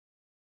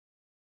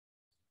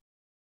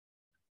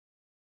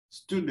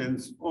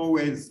students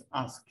always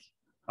ask,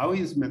 how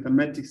is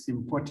mathematics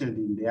important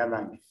in their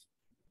life?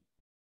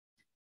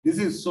 This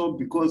is so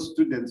because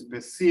students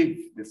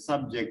perceive the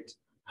subject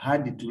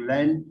hard to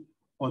learn,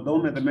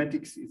 although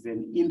mathematics is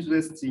an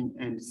interesting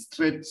and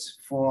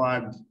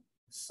straightforward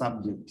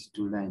subject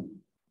to learn.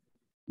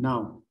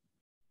 Now,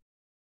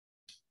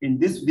 in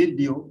this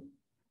video,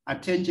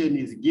 attention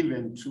is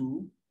given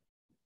to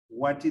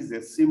what is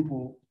a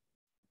simple,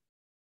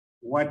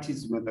 what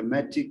is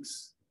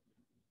mathematics,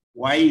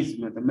 why is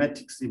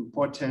mathematics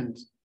important,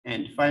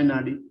 and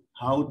finally,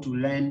 how to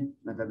learn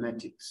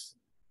mathematics.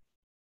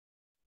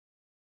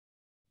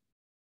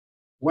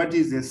 What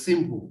is a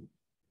symbol?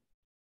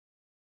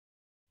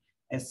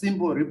 A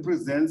symbol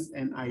represents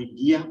an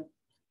idea,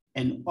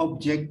 an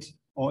object,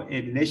 or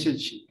a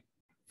relationship.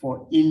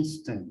 For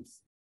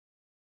instance,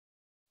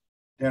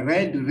 the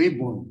red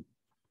ribbon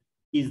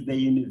is the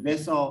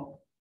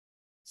universal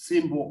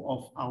symbol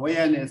of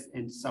awareness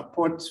and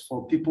support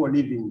for people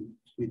living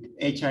with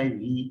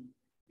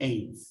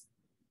HIV/AIDS.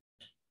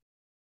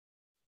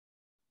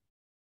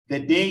 The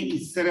day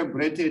is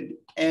celebrated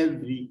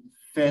every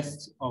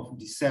 1st of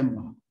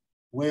December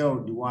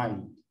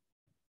worldwide.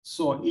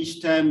 So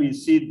each time you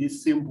see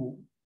this symbol,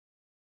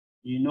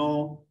 you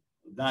know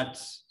that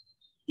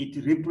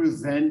it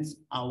represents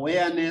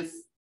awareness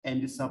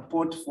and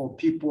support for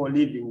people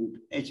living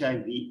with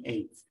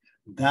HIV/AIDS.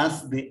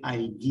 That's the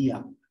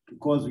idea,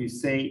 because we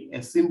say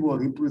a symbol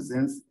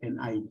represents an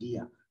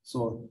idea.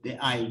 So the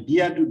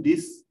idea to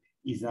this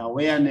is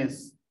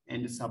awareness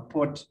and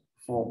support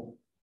for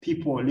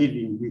people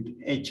living with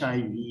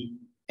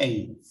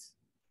HIV/AIDS.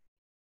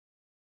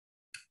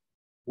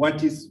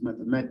 What is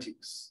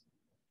mathematics?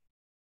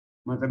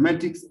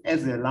 Mathematics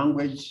as a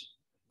language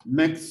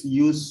makes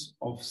use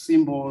of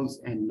symbols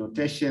and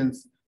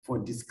notations for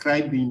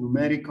describing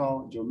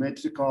numerical,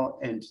 geometrical,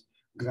 and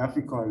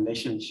graphical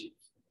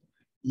relationships.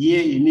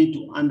 Here you need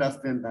to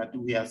understand that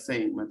we are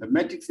saying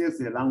mathematics as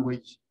a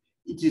language,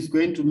 it is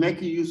going to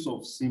make use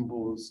of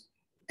symbols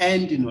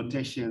and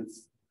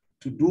notations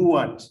to do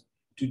what?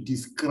 To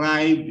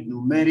describe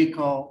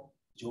numerical,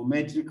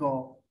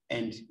 geometrical,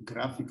 and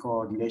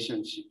graphical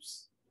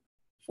relationships.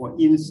 For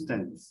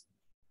instance,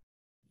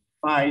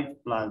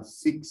 5 plus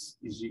 6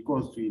 is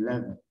equals to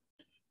 11.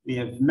 We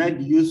have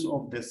made use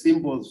of the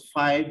symbols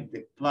 5,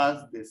 the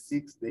plus, the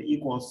 6, the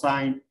equal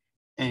sign,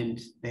 and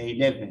the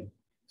 11.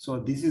 So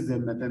this is a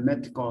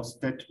mathematical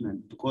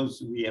statement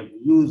because we have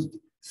used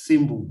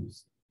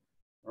symbols,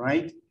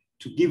 right,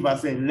 to give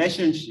us a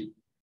relationship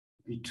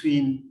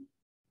between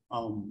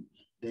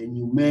the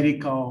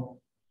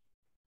numerical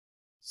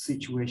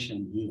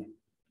situation here.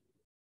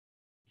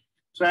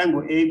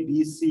 Triangle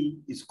ABC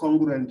is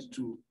congruent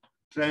to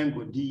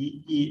triangle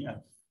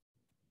DEF.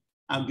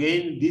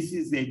 Again, this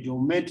is a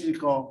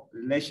geometrical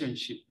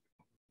relationship,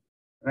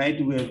 right?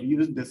 We have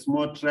used the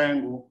small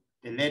triangle,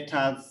 the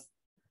letters,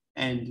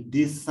 and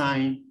this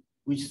sign,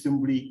 which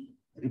simply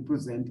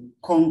represent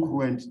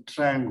congruent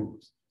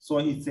triangles. So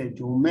it's a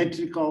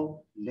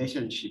geometrical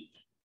relationship.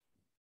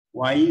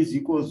 Y is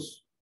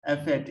equals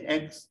f at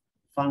x,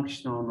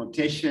 functional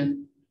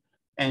notation.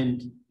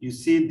 And you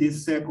see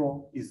this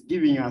circle is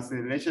giving us a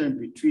relation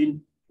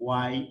between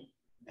y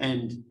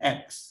and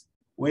x,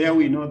 where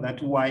we know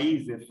that y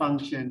is a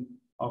function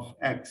of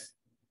x.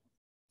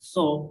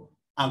 So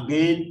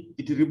again,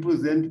 it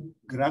represents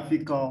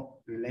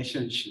graphical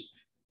relationship.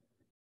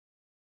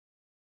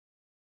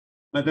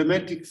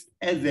 Mathematics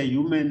as a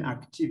human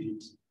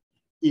activity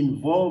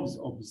involves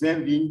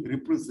observing,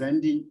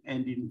 representing,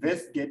 and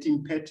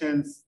investigating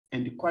patterns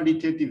and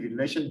qualitative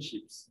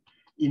relationships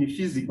in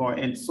physical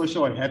and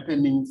social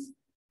happenings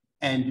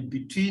and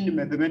between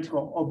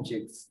mathematical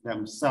objects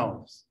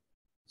themselves.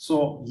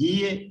 So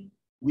here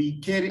we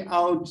carry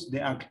out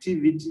the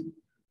activity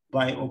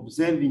by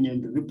observing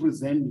and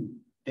representing,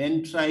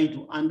 then try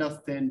to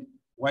understand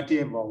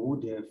whatever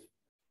would have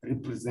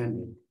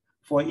represented.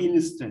 For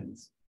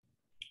instance,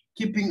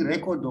 keeping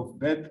record of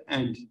birth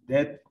and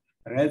death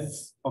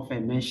rates of a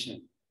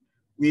nation.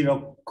 We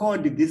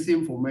record this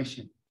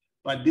information,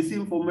 but this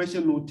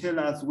information will tell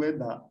us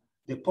whether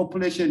the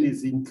population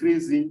is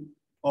increasing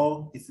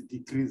or is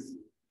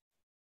decreasing.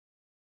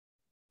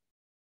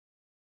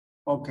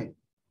 Okay,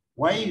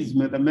 why is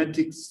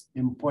mathematics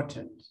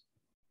important?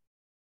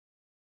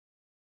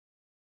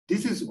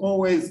 This is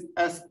always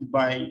asked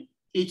by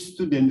each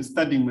student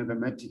studying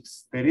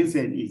mathematics. The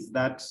reason is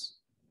that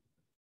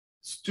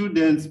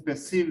students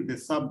perceive the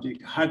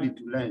subject hard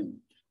to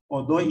learn,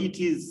 although it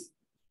is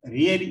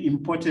really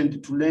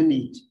important to learn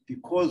it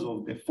because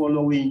of the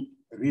following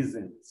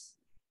reasons.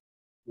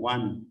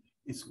 One,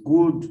 it's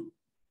good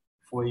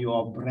for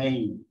your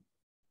brain.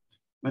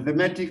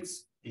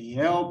 Mathematics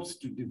helps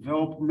to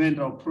develop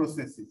mental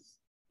processes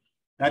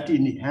that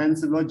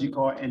enhance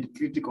logical and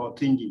critical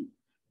thinking.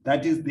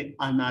 That is the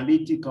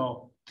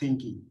analytical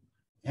thinking.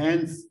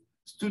 Hence,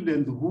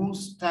 students who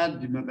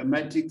study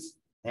mathematics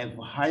have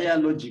higher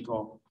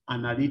logical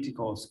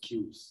analytical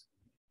skills.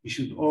 You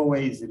should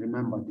always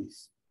remember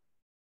this.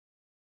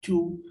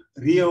 2,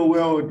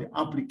 real-world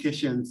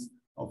applications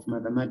of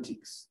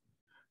mathematics.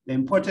 The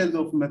importance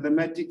of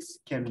mathematics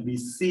can be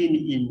seen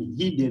in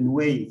hidden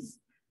ways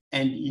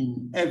and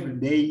in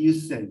everyday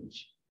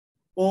usage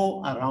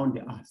all around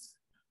us.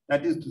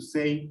 That is to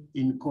say,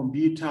 in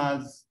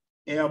computers,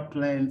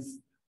 airplanes,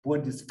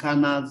 body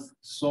scanners,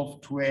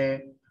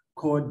 software,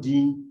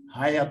 coding,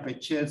 hire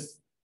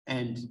purchase,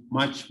 and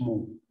much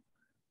more.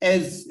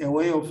 As a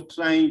way of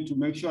trying to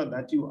make sure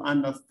that you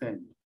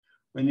understand,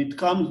 when it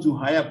comes to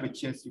hire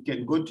purchase, you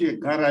can go to a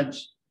garage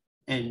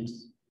and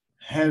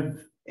have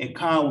a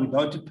car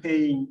without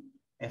paying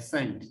a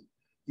cent.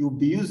 You'll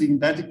be using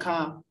that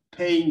car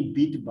paying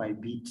bit by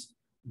bit,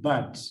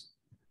 but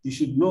you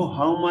should know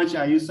how much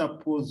are you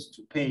supposed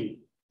to pay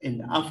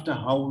and after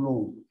how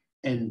long.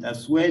 And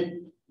that's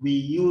when we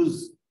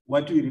use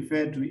what we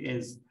refer to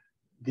as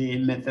the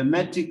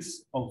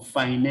mathematics of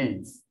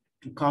finance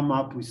to come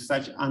up with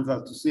such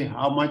answers to say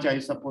how much are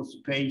you supposed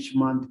to pay each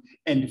month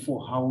and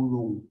for how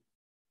long,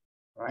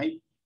 right?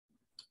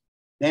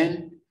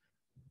 Then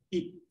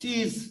it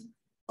is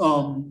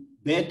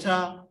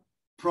better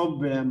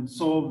problem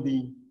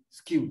solving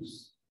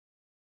skills.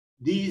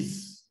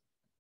 These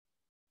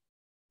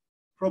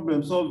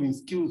problem solving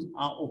skills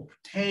are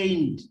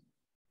obtained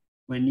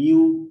when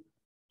you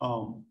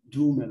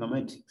do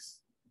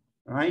mathematics,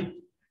 right?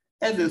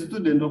 As a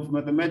student of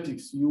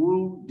mathematics, you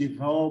will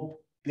develop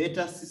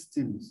better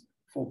systems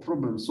for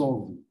problem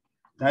solving.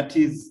 That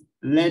is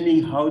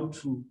learning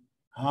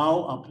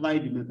how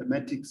applied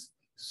mathematics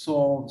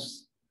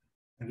solves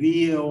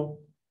real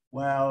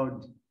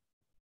world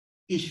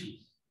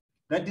issues.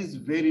 That is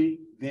very,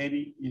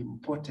 very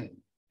important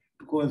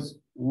because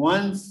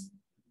once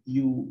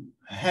you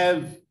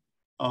have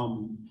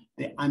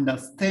the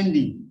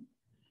understanding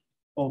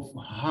of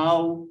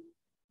how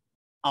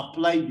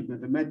applied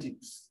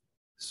mathematics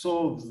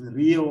solves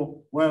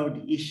real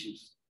world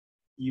issues,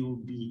 you will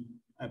be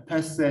a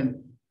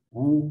person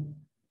who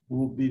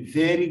will be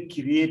very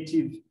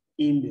creative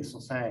in the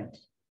society.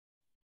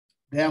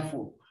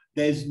 Therefore,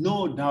 there is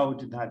no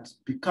doubt that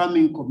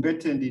becoming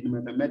competent in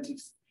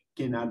mathematics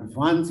can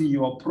advance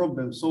your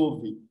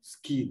problem-solving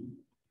skill,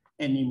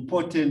 an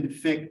important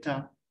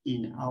factor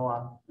in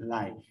our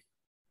life.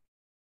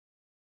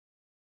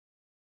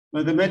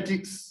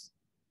 Mathematics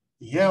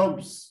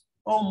helps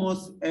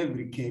almost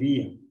every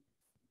career.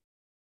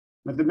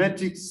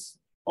 Mathematics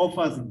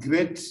offers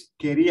great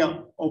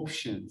career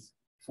options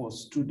for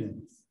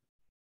students.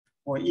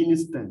 For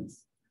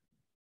instance,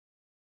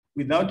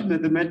 without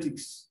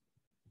mathematics,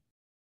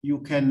 you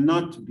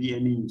cannot be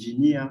an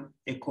engineer,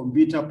 a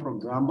computer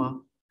programmer,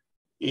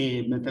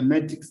 a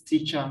mathematics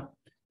teacher,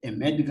 a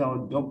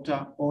medical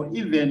doctor, or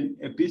even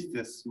a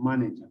business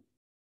manager.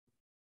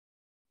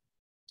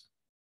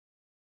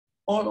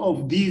 All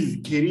of these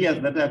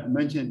careers that I've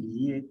mentioned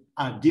here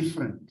are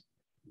different,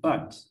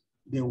 but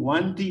the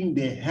one thing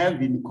they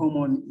have in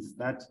common is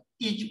that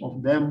each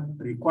of them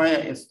require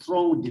a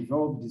strong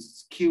developed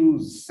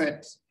skills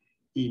set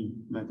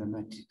in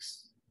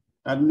mathematics.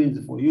 That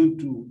means for you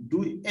to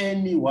do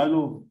any one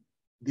of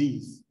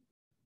these,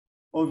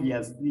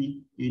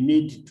 obviously you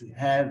need to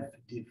have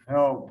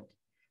developed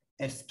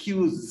a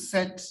skills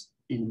set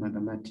in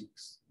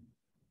mathematics.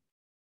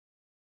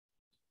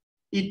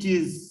 It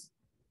is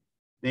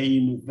the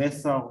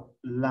universal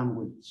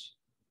language.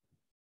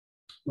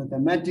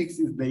 Mathematics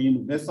is the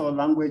universal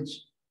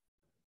language,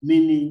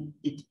 meaning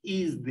it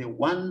is the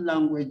one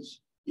language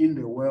in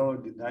the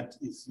world that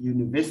is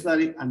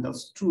universally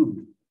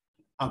understood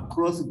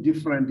across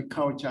different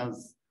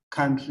cultures,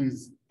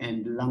 countries,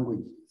 and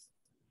languages.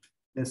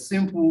 The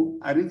simple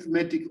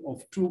arithmetic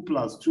of 2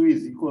 +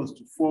 2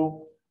 =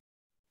 4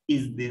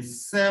 is the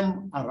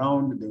same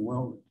around the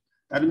world.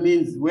 That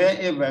means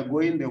wherever I go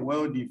in the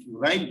world, if you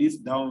write this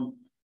down,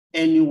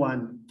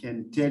 anyone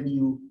can tell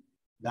you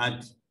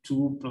that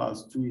 2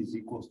 + 2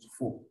 =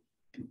 4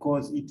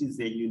 because it is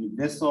a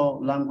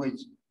universal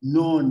language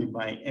known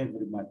by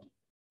everybody.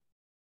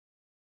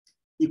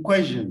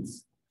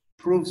 Equations,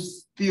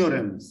 proofs,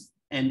 theorems,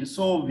 and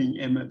solving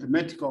a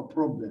mathematical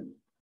problem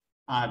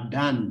are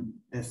done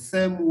the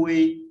same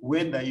way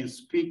whether you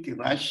speak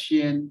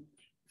Russian,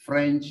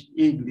 French,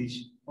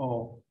 English,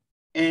 or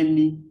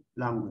any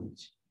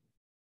language.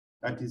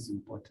 That is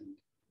important.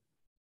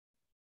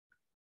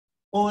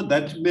 All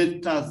that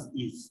matters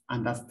is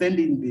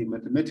understanding the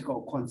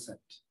mathematical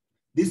concept.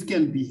 This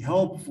can be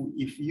helpful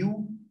if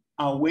you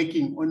are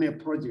working on a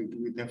project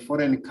with a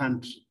foreign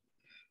country.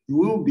 You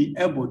will be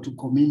able to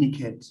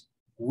communicate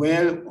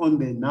well on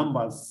the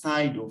numbers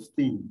side of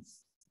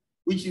things,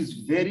 which is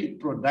very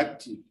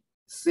productive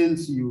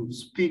since you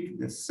speak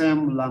the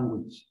same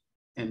language,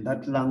 and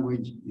that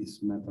language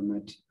is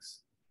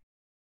mathematics.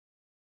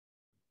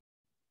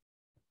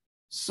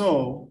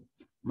 So,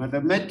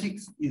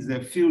 mathematics is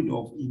a field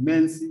of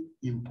immense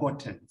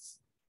importance.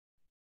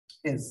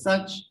 As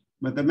such,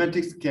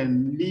 mathematics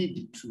can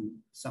lead to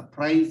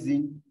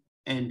surprising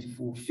and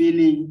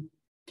fulfilling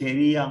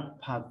career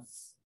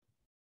paths.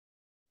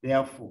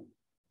 Therefore,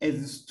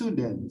 as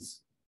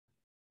students,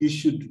 you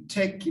should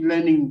take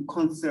learning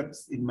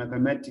concepts in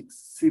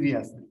mathematics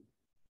seriously.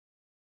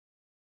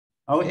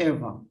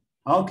 However,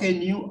 How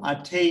can you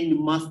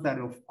attain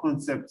mastery of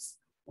concepts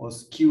or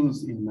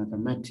skills in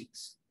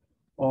mathematics?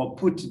 Or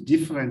put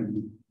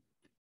differently,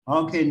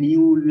 how can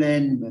you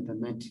learn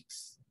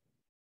mathematics?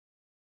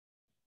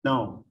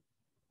 Now,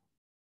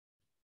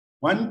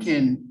 one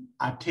can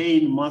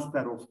attain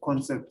mastery of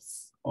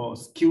concepts or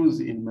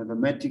skills in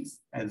mathematics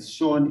as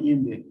shown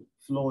in the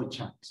flow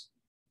chart.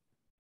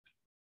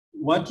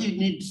 What you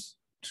need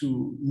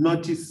to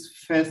notice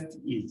first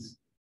is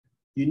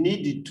you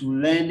need to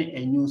learn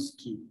a new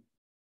skill.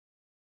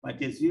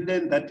 But as you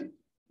learn that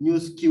new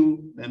skill,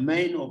 the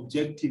main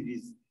objective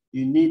is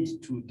you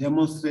need to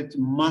demonstrate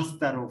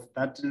mastery of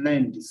that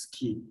learned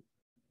skill,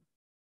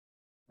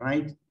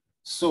 right?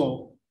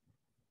 So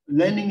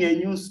learning a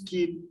new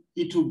skill,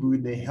 it will be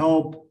with the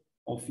help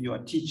of your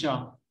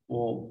teacher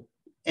or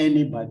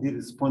anybody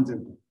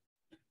responsible.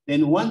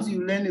 Then once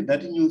you learn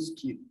that new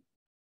skill,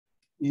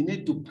 you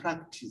need to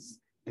practice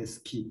the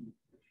skill.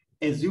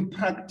 As you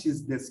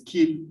practice the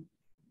skill,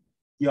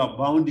 you are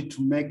bound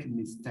to make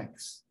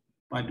mistakes.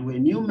 But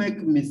when you make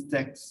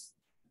mistakes,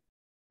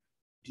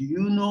 do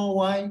you know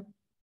why?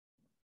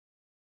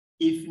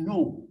 If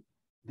no,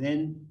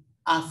 then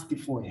ask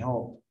for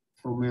help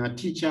from your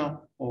teacher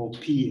or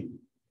peer.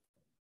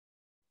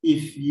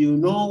 If you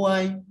know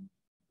why,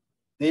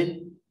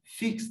 then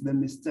fix the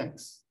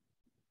mistakes,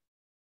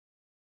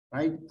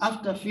 right?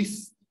 After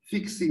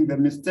fixing the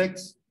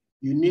mistakes,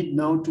 you need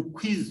now to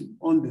quiz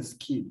on the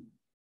skill.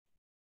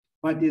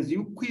 But as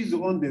you quiz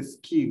on the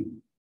skill,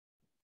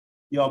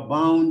 you are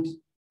bound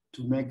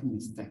to make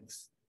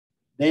mistakes.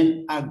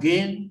 Then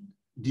again,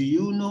 do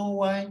you know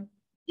why?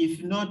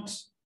 If not,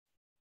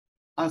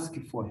 ask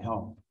for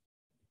help.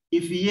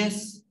 If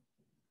yes,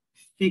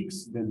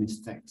 fix the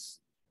mistakes.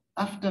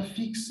 After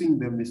fixing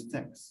the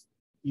mistakes,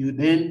 you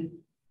then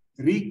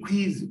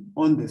re-quiz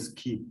on the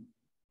skill.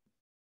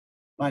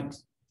 But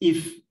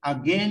if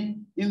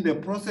again, in the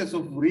process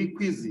of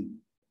re-quizzing,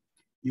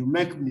 you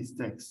make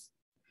mistakes,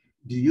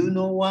 do you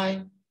know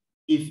why?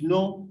 If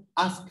no,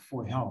 ask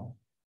for help.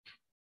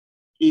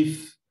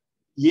 If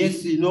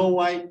yes, you know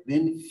why,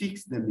 then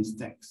fix the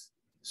mistakes.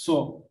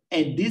 So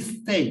at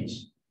this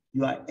stage,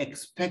 you are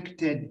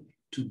expected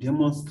to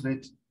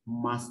demonstrate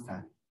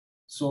mastery.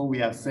 So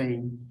we are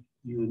saying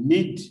you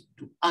need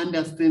to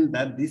understand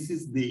that this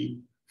is the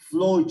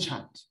flow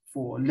chart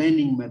for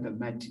learning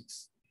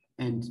mathematics.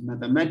 And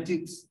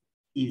mathematics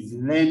is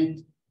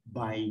learned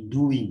by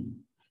doing.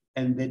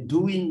 And the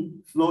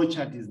doing flow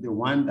chart is the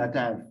one that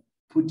I've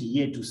put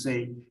here to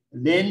say,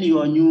 learn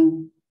your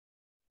new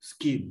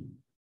skill,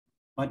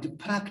 but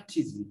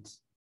practice it.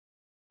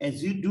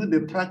 As you do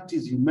the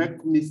practice, you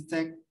make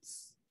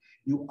mistakes,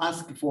 you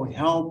ask for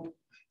help,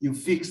 you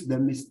fix the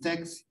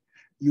mistakes,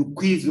 you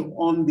quiz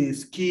on the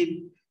skill,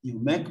 you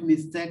make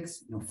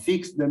mistakes, you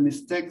fix the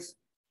mistakes,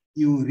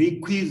 you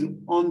re-quiz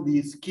on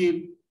the skill,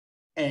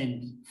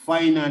 and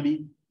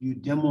finally, you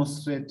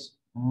demonstrate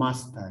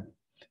mastery.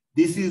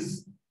 This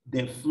is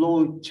the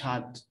flow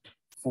chart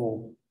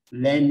for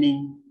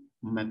learning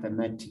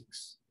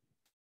mathematics.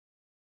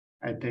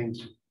 I thank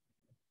you.